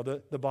deal.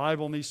 The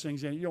Bible and these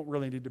things, you don't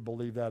really need to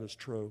believe that is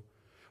true."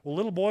 Well, the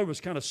little boy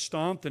was kind of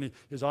stumped, and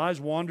his eyes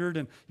wandered,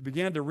 and he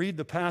began to read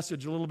the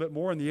passage a little bit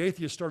more, and the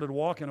atheist started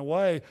walking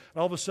away.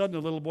 And all of a sudden,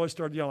 the little boy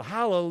started yelling,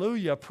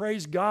 "Hallelujah,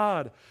 praise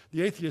God."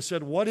 The atheist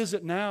said, "What is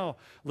it now?"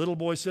 Little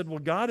boy said, "Well,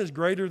 God is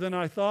greater than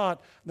I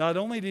thought. Not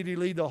only did He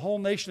lead the whole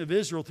nation of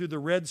Israel through the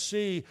Red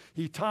Sea,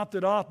 He topped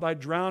it off by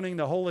drowning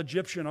the whole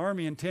Egyptian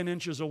army in 10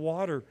 inches of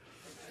water."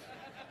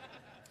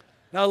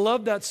 Now, I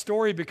love that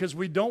story because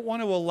we don't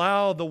want to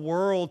allow the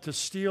world to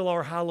steal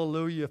our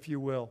hallelujah, if you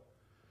will.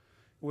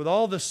 With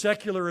all the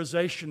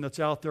secularization that's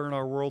out there in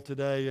our world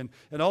today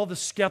and all the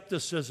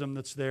skepticism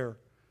that's there,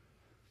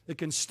 it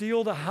can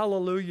steal the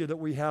hallelujah that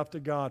we have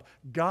to God.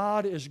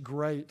 God is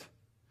great,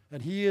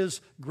 and He is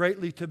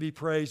greatly to be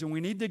praised, and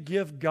we need to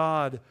give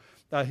God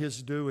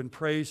His due and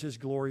praise His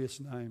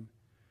glorious name.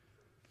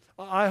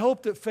 I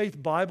hope that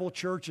Faith Bible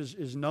Church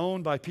is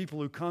known by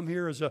people who come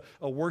here as a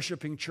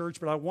worshiping church,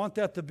 but I want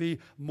that to be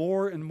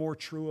more and more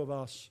true of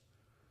us.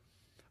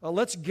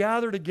 Let's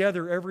gather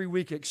together every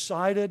week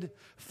excited,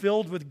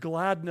 filled with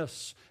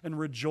gladness and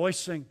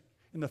rejoicing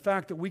in the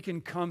fact that we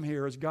can come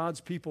here as God's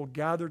people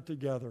gathered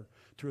together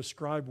to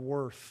ascribe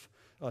worth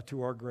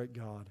to our great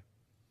God.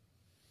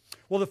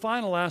 Well, the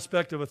final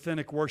aspect of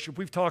authentic worship,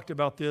 we've talked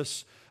about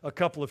this a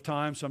couple of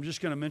times, so I'm just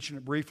going to mention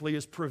it briefly,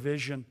 is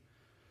provision.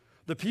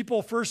 The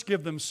people first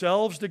give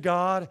themselves to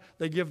God,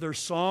 they give their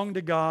song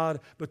to God,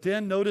 but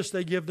then notice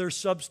they give their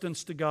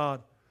substance to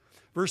God.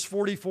 Verse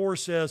 44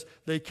 says,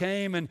 they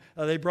came and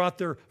they brought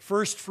their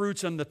first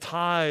fruits and the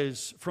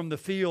tithes from the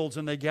fields,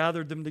 and they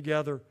gathered them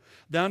together.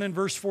 Down in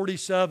verse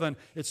 47,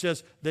 it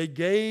says, they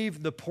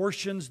gave the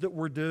portions that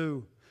were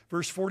due.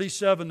 Verse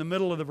 47, the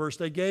middle of the verse,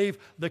 they gave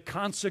the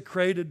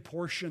consecrated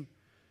portion.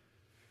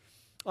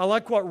 I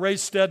like what Ray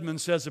Stedman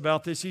says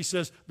about this. He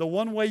says, the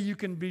one way you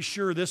can be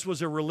sure this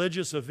was a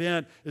religious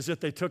event is that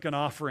they took an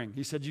offering.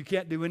 He said, you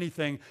can't do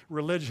anything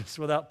religious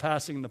without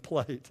passing the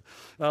plate.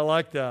 I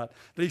like that.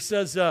 But he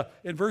says,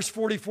 in verse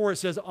 44, it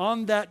says,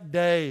 on that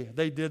day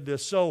they did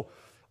this. So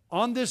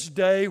on this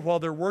day, while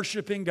they're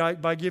worshiping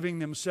God by giving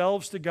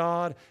themselves to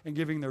God and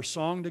giving their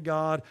song to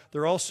God,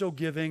 they're also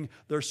giving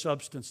their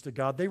substance to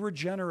God. They were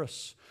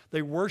generous.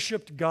 They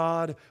worshiped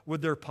God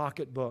with their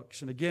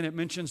pocketbooks. And again, it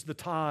mentions the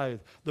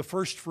tithe, the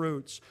first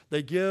fruits.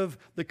 They give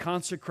the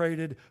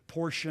consecrated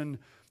portion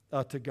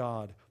to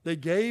God. They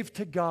gave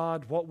to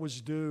God what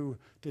was due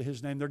to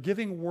His name. They're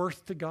giving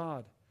worth to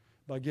God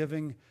by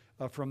giving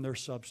from their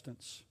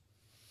substance.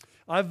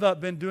 I've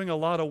been doing a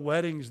lot of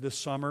weddings this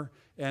summer,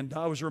 and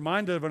I was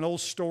reminded of an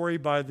old story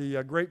by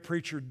the great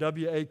preacher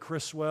W.A.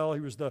 Criswell. He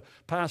was the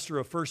pastor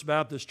of First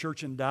Baptist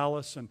Church in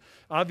Dallas, and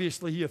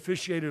obviously he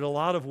officiated a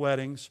lot of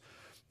weddings.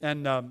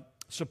 And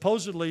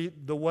supposedly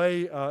the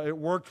way it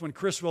worked when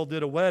Criswell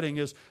did a wedding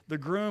is the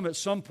groom at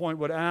some point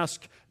would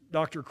ask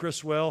Dr.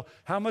 Criswell,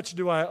 how much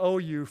do I owe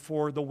you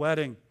for the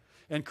wedding?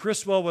 And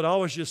Criswell would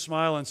always just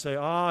smile and say,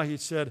 he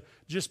said,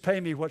 just pay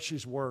me what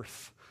she's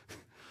worth.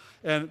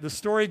 And the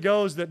story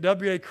goes that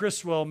W.A.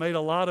 Criswell made a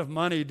lot of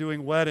money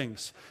doing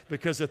weddings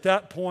because at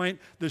that point,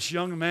 this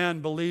young man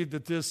believed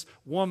that this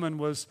woman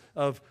was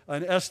of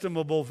an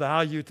estimable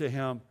value to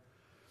him.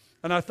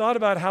 And I thought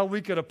about how we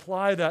could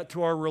apply that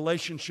to our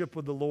relationship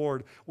with the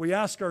Lord. We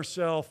ask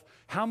ourselves,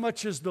 how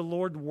much is the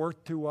Lord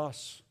worth to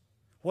us?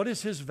 What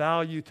is His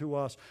value to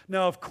us?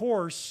 Now, of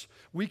course,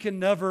 we can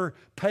never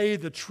pay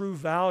the true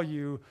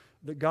value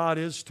that God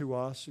is to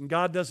us, and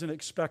God doesn't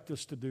expect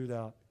us to do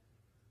that.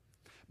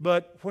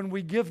 But when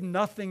we give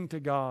nothing to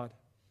God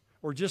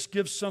or just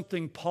give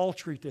something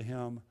paltry to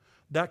Him,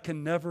 that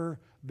can never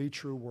be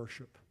true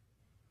worship.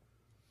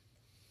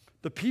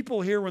 The people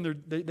here,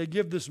 when they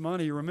give this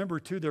money, remember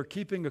too, they're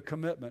keeping a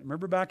commitment.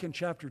 Remember back in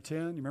chapter 10,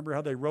 you remember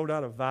how they wrote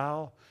out a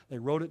vow? They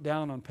wrote it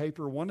down on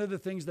paper. One of the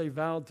things they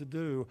vowed to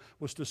do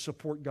was to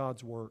support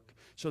God's work.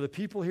 So the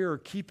people here are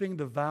keeping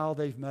the vow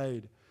they've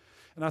made.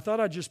 And I thought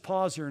I'd just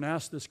pause here and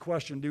ask this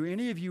question. Do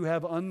any of you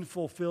have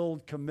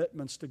unfulfilled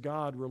commitments to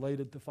God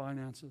related to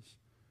finances?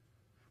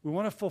 We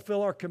want to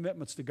fulfill our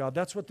commitments to God.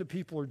 That's what the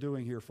people are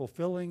doing here,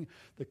 fulfilling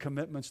the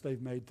commitments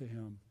they've made to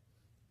Him.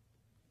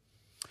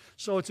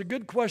 So it's a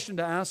good question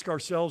to ask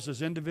ourselves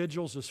as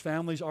individuals, as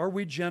families, are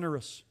we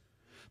generous?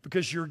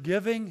 Because your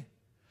giving,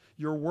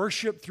 your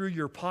worship through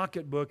your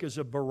pocketbook is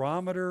a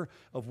barometer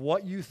of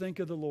what you think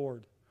of the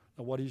Lord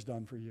and what He's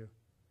done for you.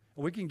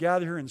 And we can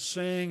gather here and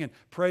sing and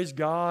praise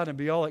God and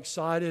be all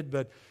excited,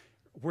 but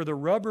where the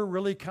rubber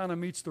really kind of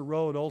meets the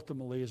road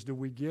ultimately is, do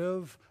we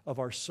give of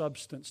our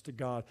substance to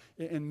God?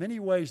 In many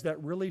ways,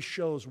 that really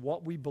shows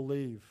what we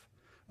believe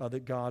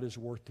that God is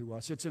worth to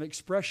us. It's an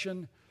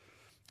expression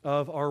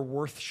of our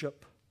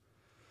worship.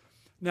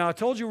 Now, I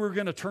told you we were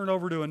going to turn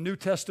over to a New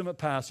Testament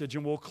passage,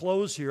 and we'll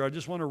close here. I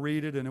just want to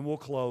read it, and then we'll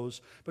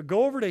close. But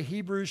go over to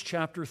Hebrews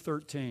chapter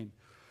 13.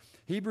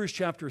 Hebrews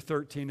chapter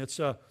 13. It's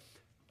a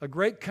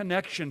great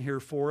connection here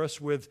for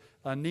us with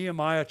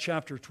Nehemiah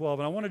chapter 12.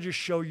 And I want to just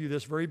show you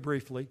this very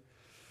briefly.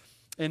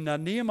 In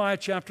Nehemiah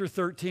chapter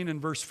 13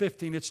 and verse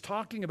 15, it's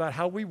talking about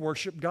how we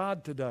worship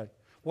God today.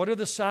 What are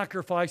the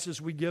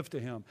sacrifices we give to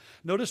Him?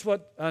 Notice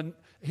what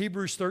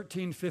Hebrews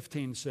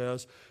 13:15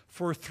 says.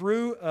 For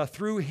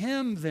through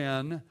Him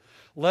then,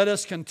 let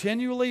us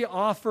continually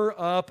offer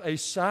up a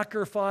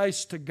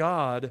sacrifice to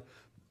God,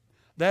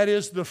 that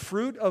is the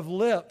fruit of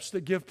lips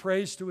that give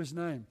praise to His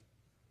name.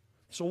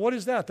 So what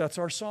is that? That's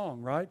our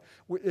song, right?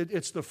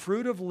 It's the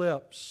fruit of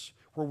lips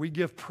where we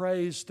give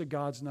praise to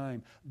God's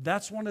name.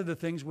 That's one of the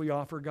things we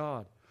offer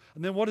God.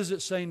 And then what does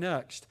it say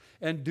next?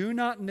 And do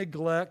not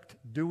neglect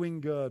doing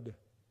good.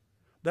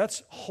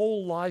 That's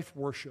whole life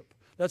worship.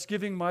 That's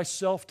giving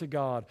myself to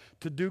God,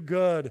 to do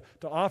good,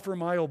 to offer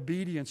my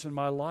obedience and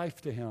my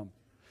life to Him.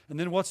 And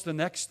then what's the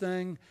next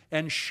thing?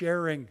 And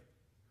sharing.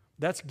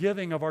 That's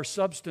giving of our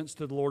substance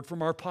to the Lord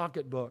from our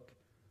pocketbook.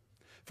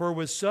 For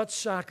with such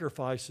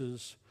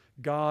sacrifices,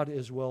 God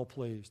is well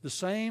pleased. The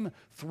same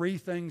three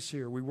things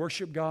here. We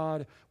worship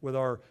God with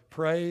our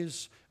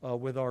praise,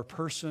 with our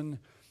person,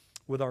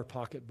 with our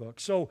pocketbook.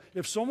 So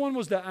if someone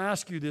was to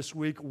ask you this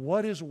week,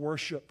 what is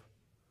worship?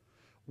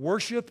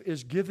 Worship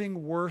is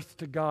giving worth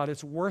to God.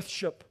 It's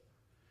worthship.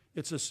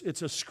 It's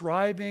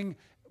ascribing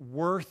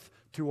worth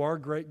to our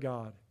great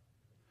God.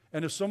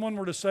 And if someone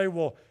were to say,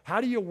 well, how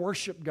do you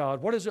worship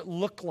God? What does it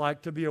look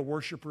like to be a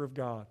worshiper of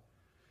God?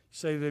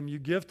 Say to them, you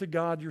give to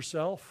God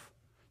yourself,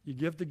 you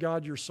give to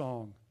God your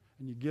song,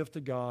 and you give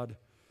to God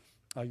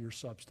your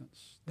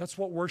substance. That's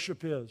what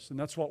worship is, and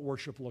that's what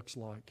worship looks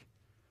like.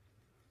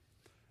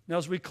 Now,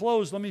 as we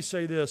close, let me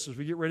say this as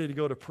we get ready to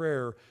go to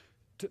prayer.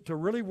 To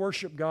really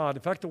worship God,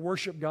 in fact, to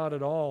worship God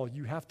at all,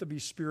 you have to be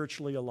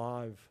spiritually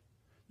alive.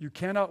 You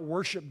cannot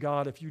worship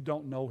God if you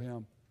don't know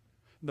Him.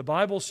 The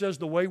Bible says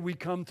the way we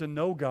come to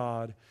know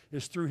God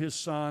is through His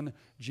Son,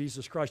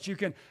 Jesus Christ. You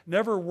can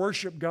never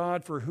worship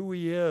God for who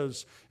He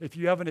is if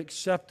you haven't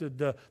accepted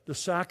the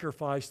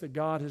sacrifice that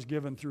God has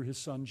given through His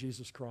Son,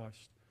 Jesus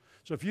Christ.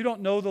 So if you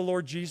don't know the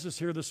Lord Jesus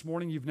here this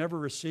morning, you've never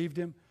received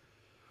Him,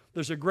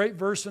 there's a great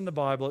verse in the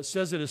Bible. It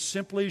says it as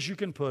simply as you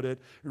can put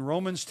it in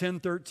Romans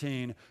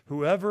 10:13,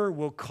 whoever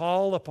will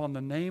call upon the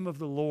name of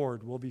the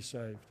Lord will be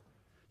saved.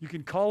 You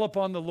can call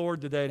upon the Lord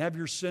today and have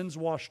your sins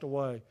washed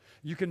away.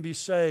 You can be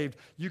saved.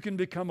 You can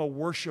become a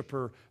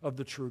worshiper of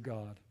the true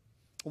God.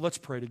 Well, let's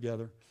pray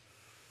together.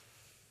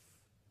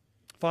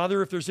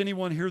 Father, if there's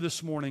anyone here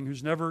this morning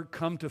who's never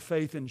come to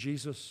faith in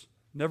Jesus,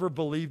 never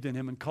believed in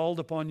Him and called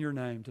upon your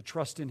name to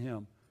trust in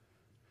Him,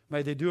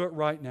 may they do it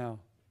right now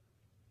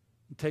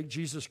and take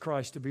Jesus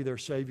Christ to be their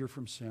Savior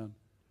from sin.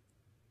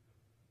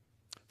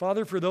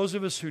 Father, for those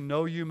of us who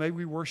know you, may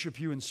we worship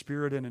you in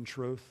spirit and in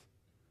truth.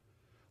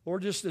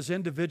 Lord, just as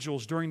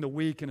individuals during the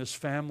week and as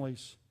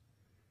families,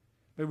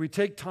 may we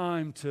take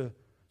time to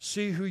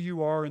see who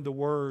you are in the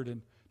Word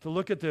and to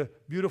look at the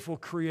beautiful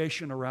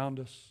creation around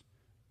us,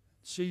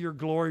 see your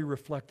glory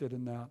reflected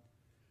in that.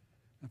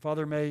 And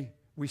Father, may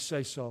we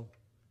say so.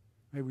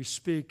 May we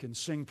speak and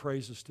sing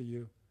praises to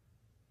you.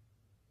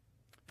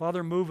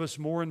 Father, move us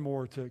more and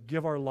more to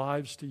give our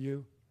lives to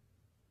you.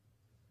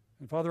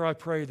 And Father, I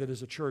pray that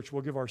as a church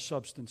we'll give our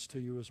substance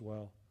to you as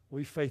well. We'll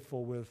be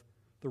faithful with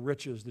the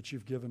riches that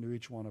you've given to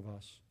each one of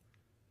us.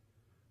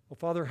 Well,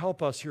 Father,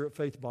 help us here at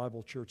Faith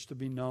Bible Church to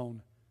be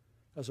known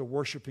as a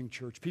worshiping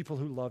church, people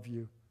who love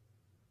you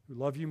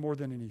more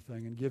than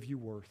anything and give you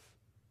worth.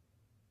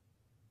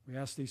 We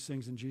ask these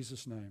things in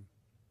Jesus' name.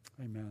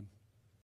 Amen.